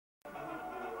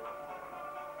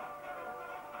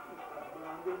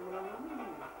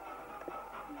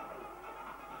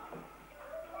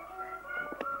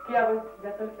Я вот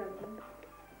тебя только...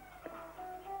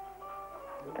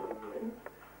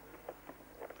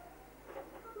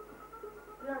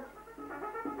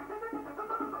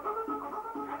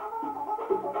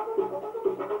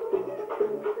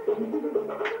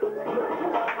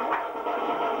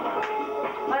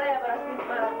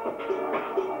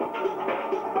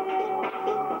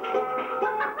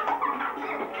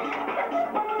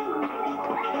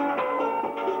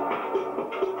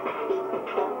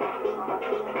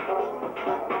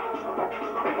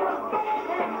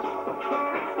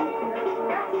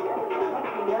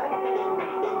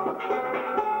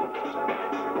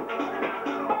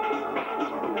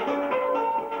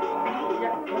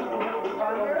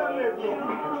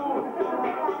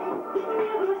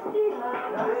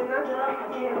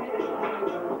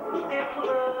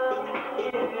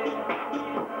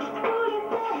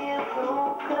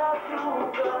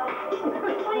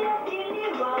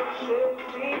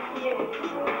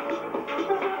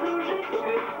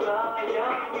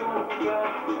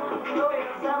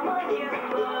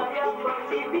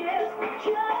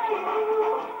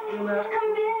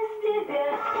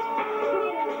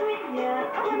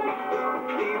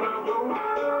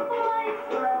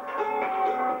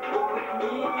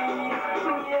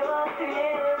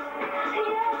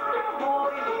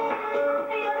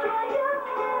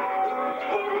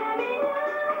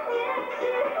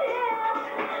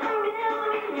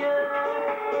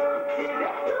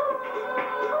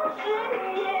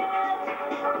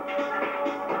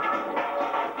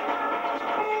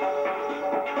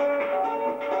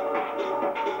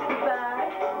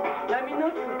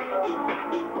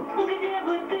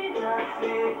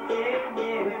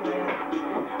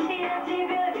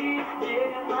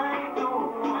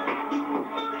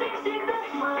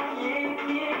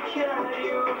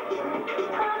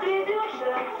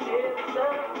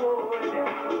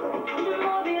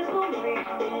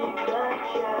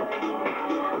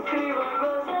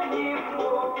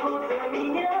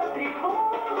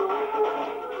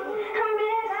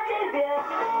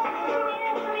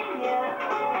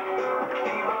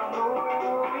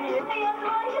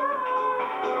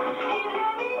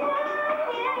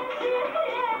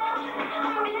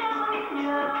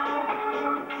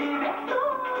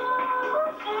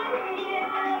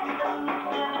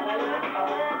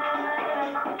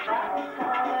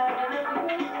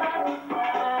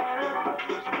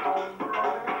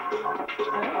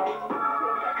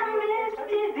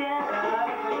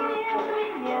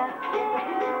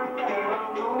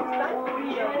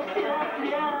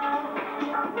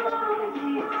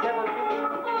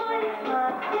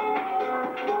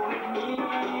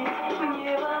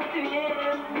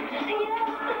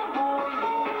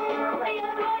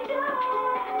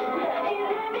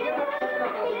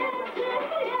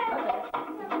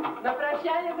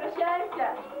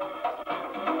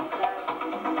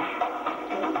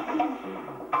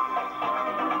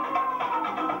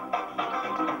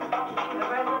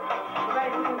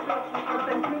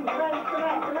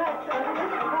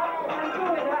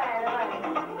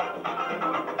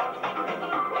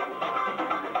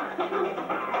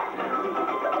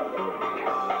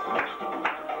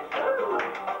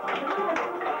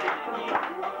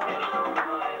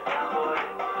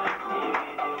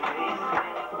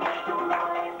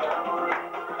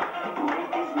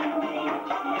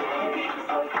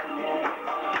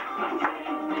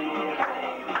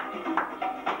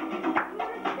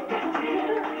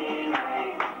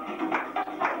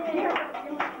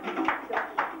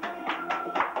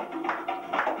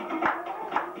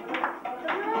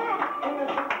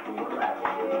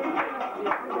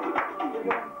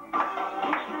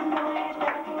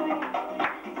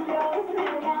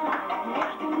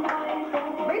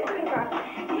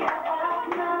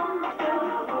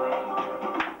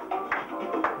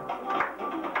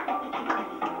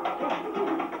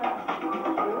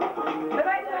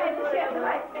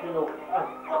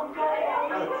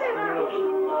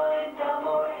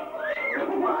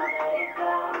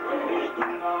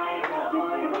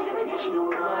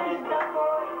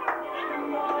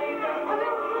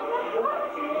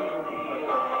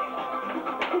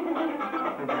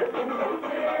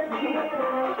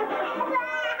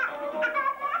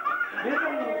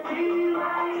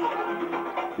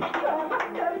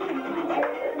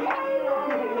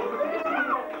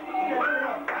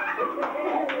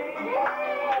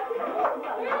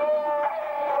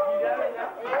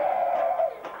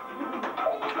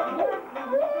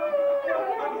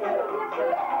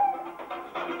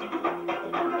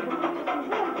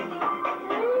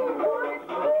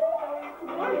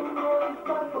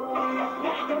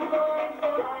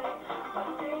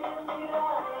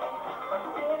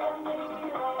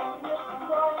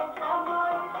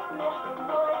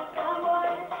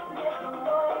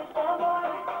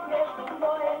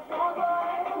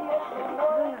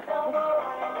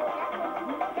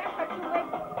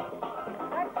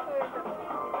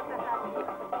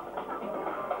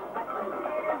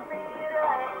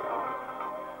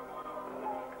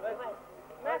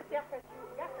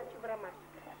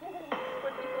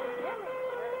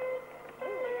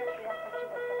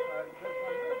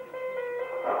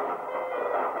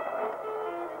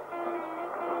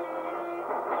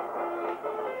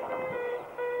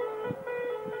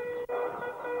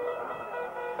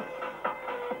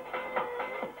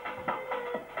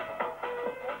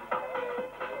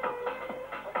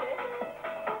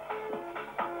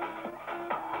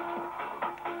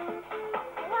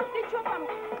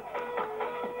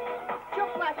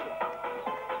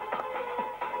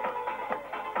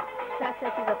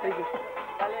 всякий запрыгнешь.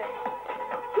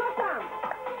 Что там?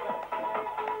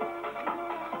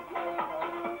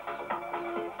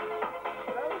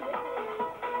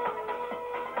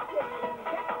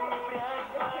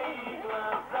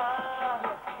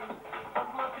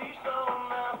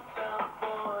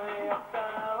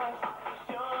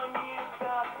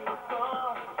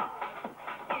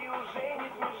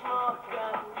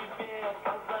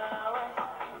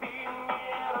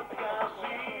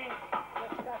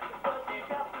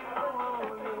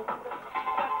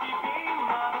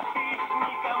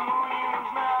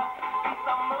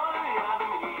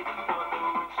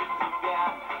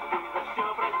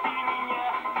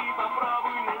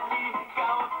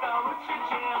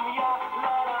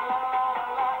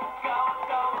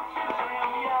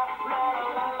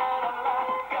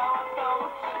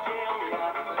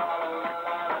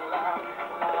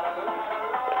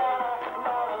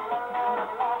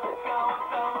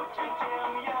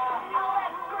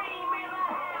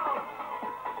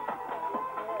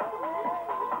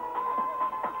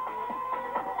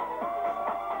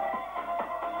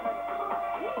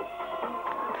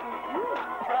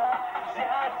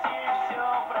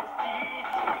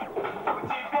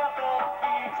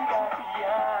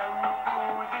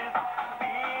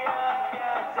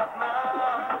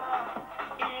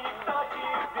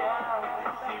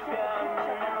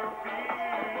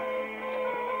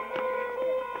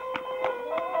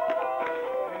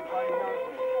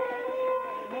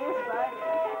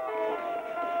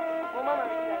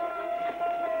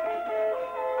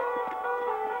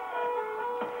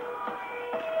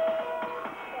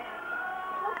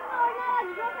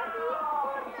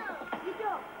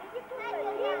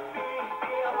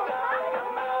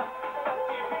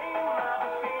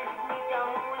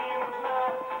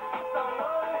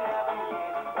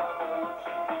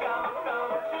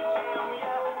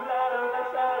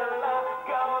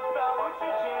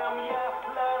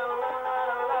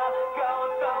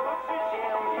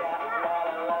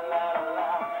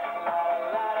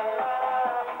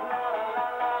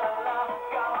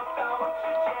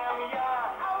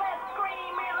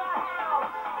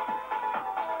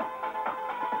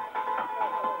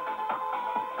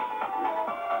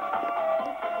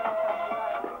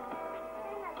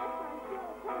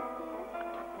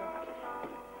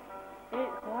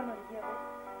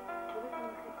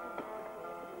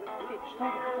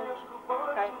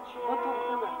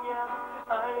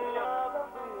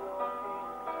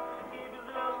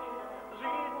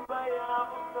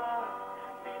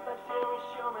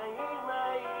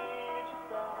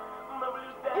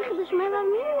 Эх, это ж моя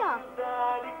мила.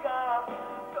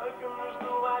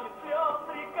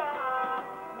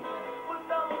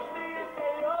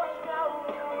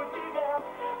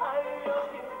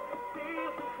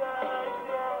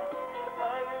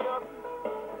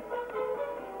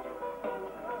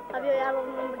 Abbiamo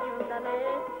un numero di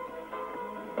ondane.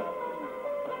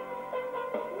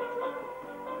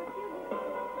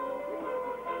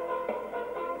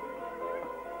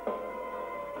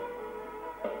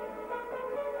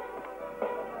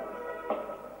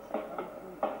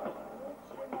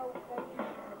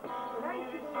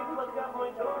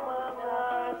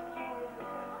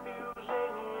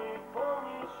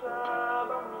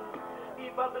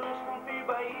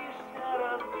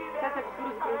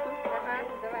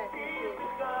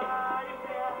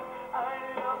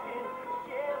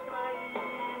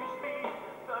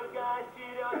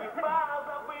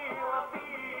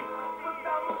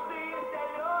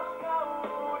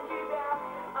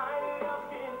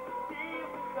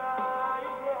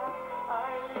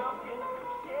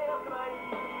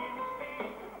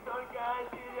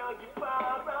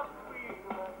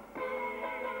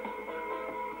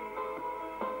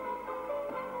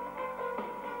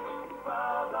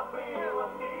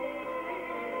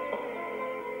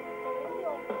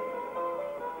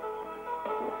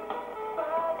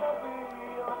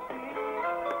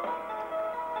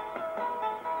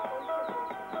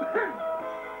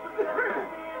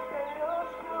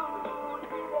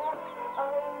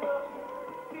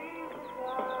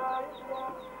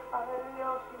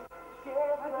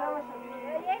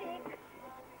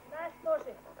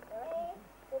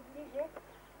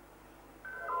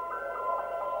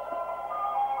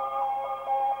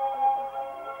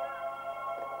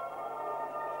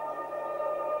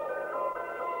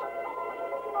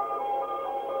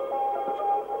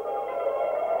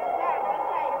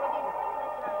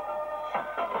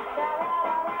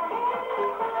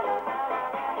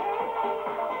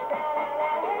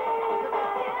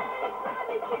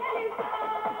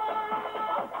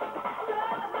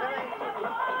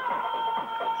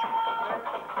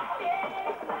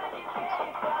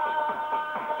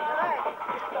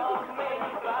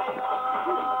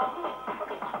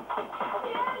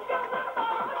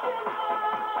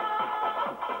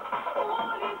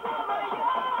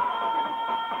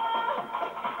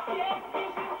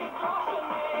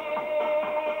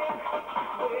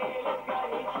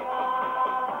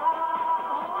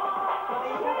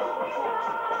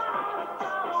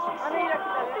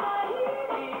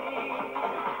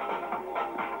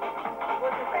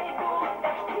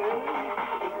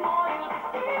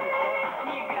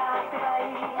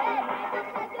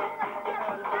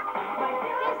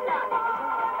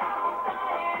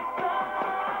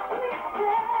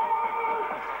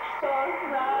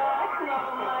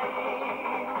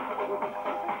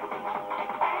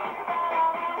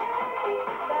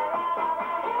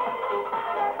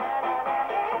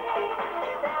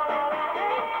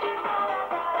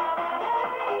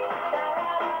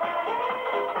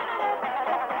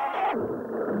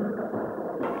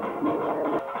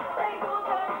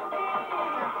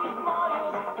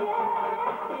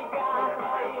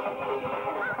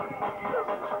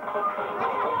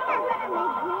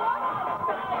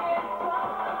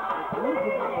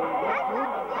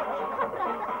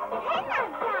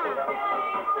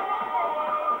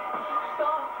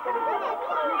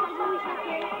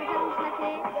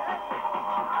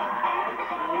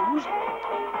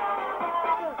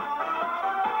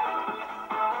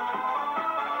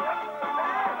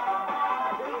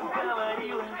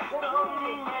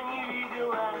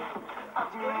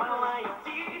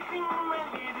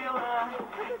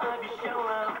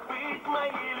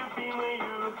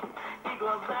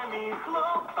 глазами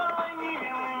хлопала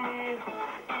невинными,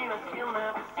 и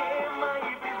насильно все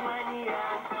мои признания.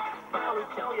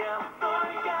 Получал я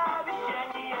только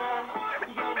обещания.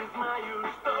 Я не знаю,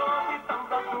 что ты там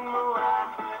задумала.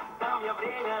 Дам я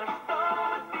время,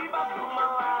 чтобы ты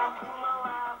подумала.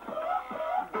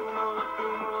 Думала.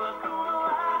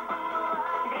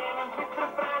 Время быстро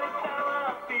пролетало,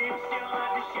 ты все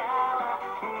обещала.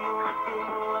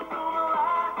 Думала.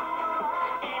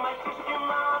 И мальчишки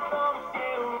молодом все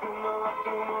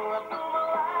думала.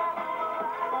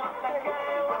 Вот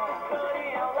такая вот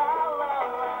история,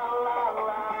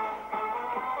 ла-ла-ла-ла-ла.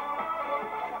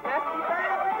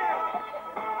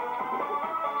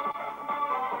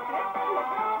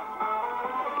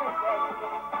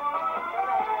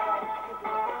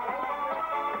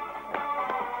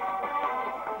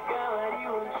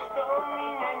 Говорила, что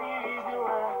меня не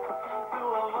видела,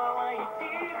 целовала и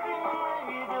тихо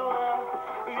ненавидела.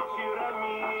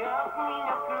 Вечерами от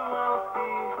меня скрывалась ты.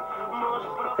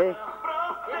 Может,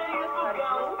 просто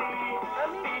испугалась ты.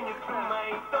 Ты не думай,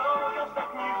 только так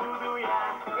не буду я.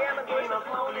 И на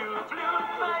зло люблю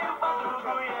свою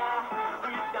подругу я.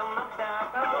 Ведь она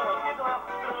давно мне глаз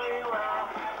строила.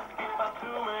 Ты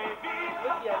подумай,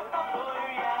 ведь я с тобою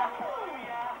я.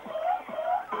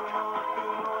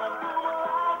 Думала.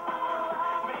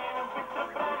 Время быстро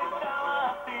пролетало,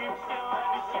 ты все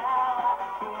обещала.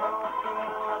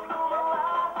 Думала.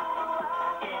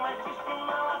 И мальчишки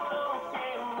молодом все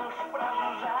уж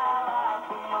прожужжала.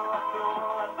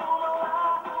 Думала.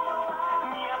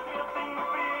 Ни ответа, ни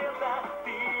привета,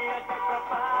 ты опять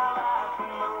пропала.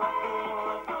 Думала.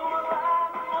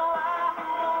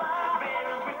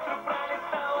 Время быстро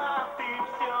пролетало, ты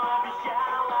все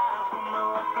обещала.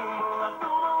 Думала.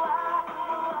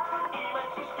 И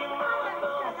мальчишки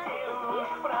молодом все уж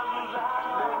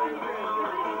прожужжала.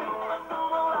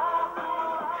 Думала.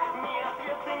 Ни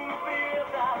ответа, ни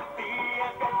привета, ты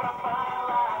опять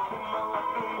пропала.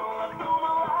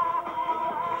 Думала.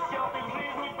 Все ты в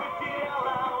жизни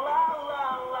потеряла.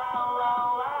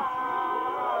 Ла-ла-ла-ла-ла.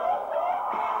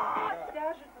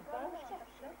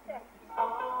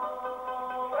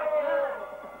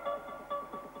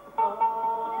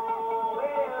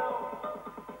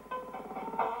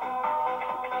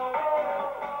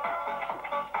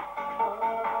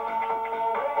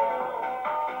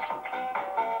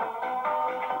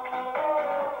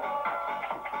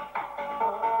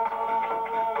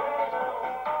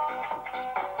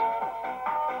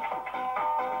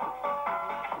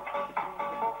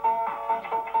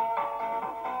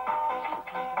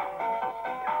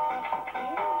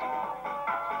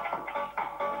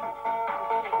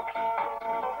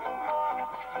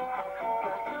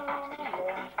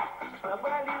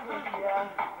 Собрались друзья,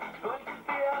 только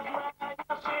ты одна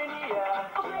отношения.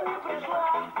 Уже не пришла,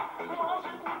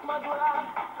 может не смогла,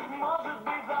 может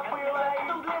быть забыла, и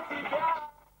он для тебя.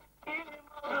 Или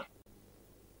может...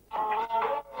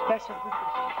 Я сейчас быстро.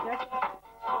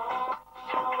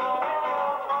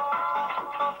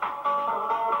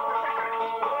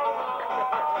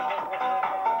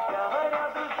 Говорят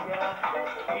друзья,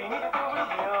 и никто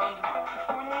влюблен,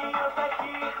 у нее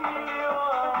таких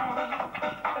миллион.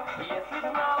 Если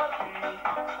знала ты,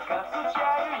 как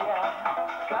скучаю я,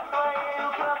 как твоей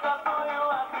красотою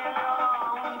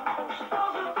окрылен. Что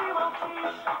же ты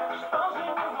молчишь, что же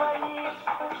не звонишь,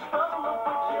 что же, ну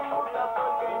почему-то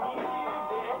только не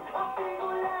тебе. А ты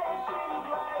гуляешь и не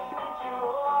знаешь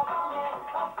ничего обо мне,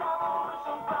 о самом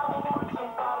лучшем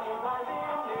парне на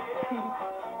земле.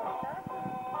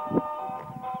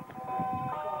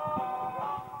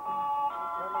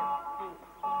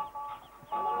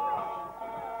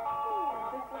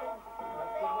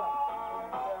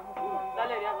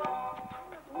 Далее рядом.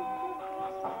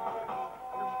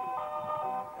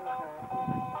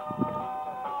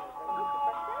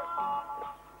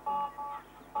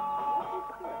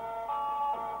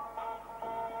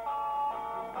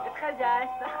 Это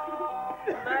хозяйство.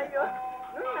 Мое.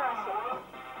 Ну, наше.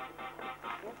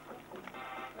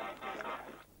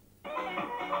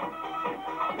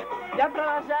 Я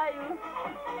провожаю.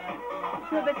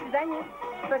 Все, до свидания.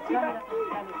 Спасибо.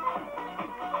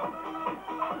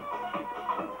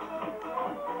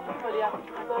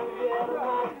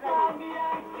 Наверное, как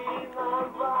я и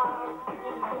назад,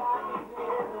 нельзя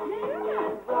изменить, не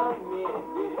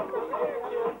заметить.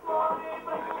 Вечер твой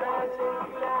прощальный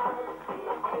взгляд,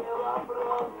 на все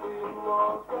вопросы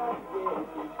мог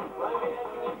ответить. Вовек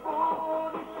не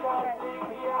буду счастлив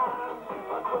я,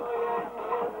 покоя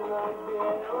нет на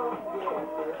белом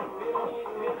свете.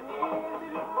 Вернись,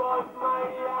 любовь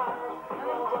моя,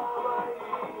 слова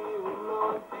мои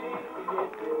уносит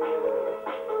ветер.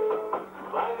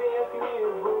 Вовек не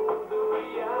буду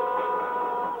я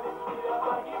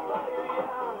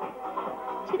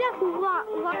Ребят,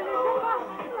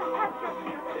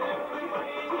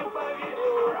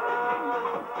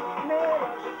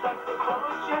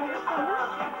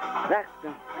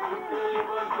 Рахта.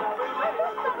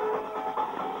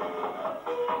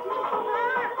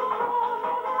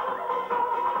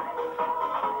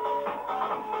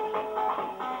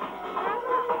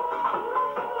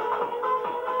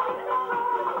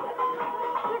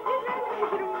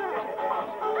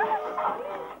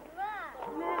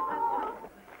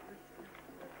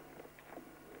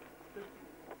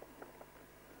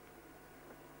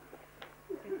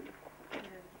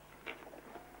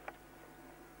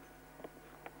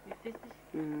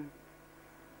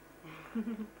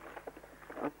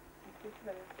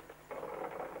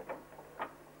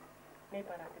 Не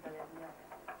пора ты далее.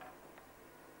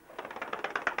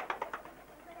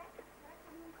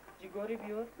 Жигори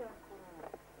бьется.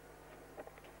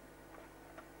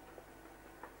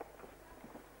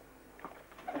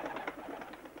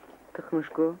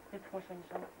 Тахмышко. Это можно не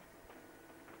жалко.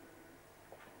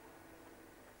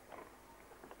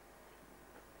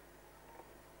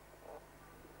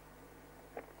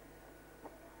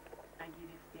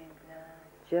 Агиревский,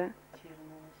 блядь. Че?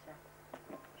 Чернуша.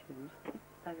 Чернуша.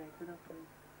 Ставай, туда входи.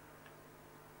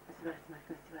 Насибар,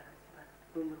 насибар.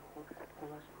 Бумер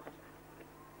холаж.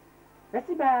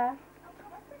 Насибар.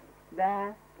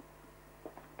 Да.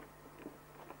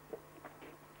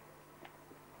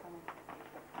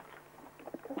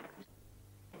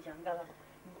 Джангала.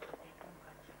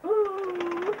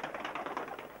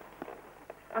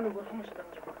 أنا بروح مش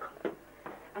بروح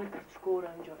أنا كنت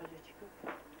شكورة نجوا عجتك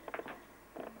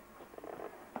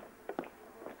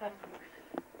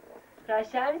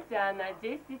Прощаемся на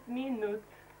 10 минут.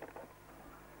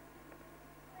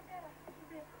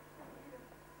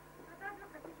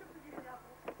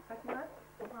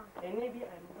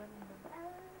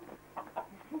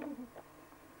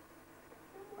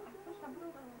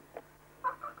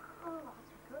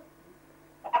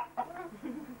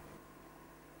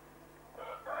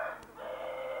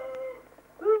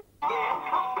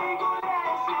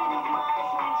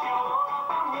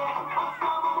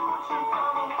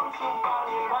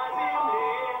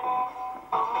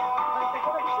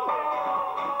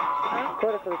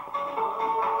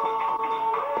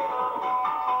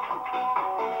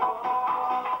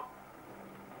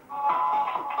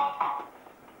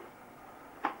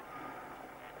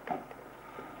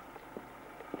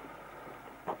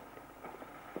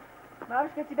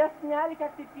 Мамушка, тебя сняли,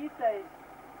 как ты писаешь.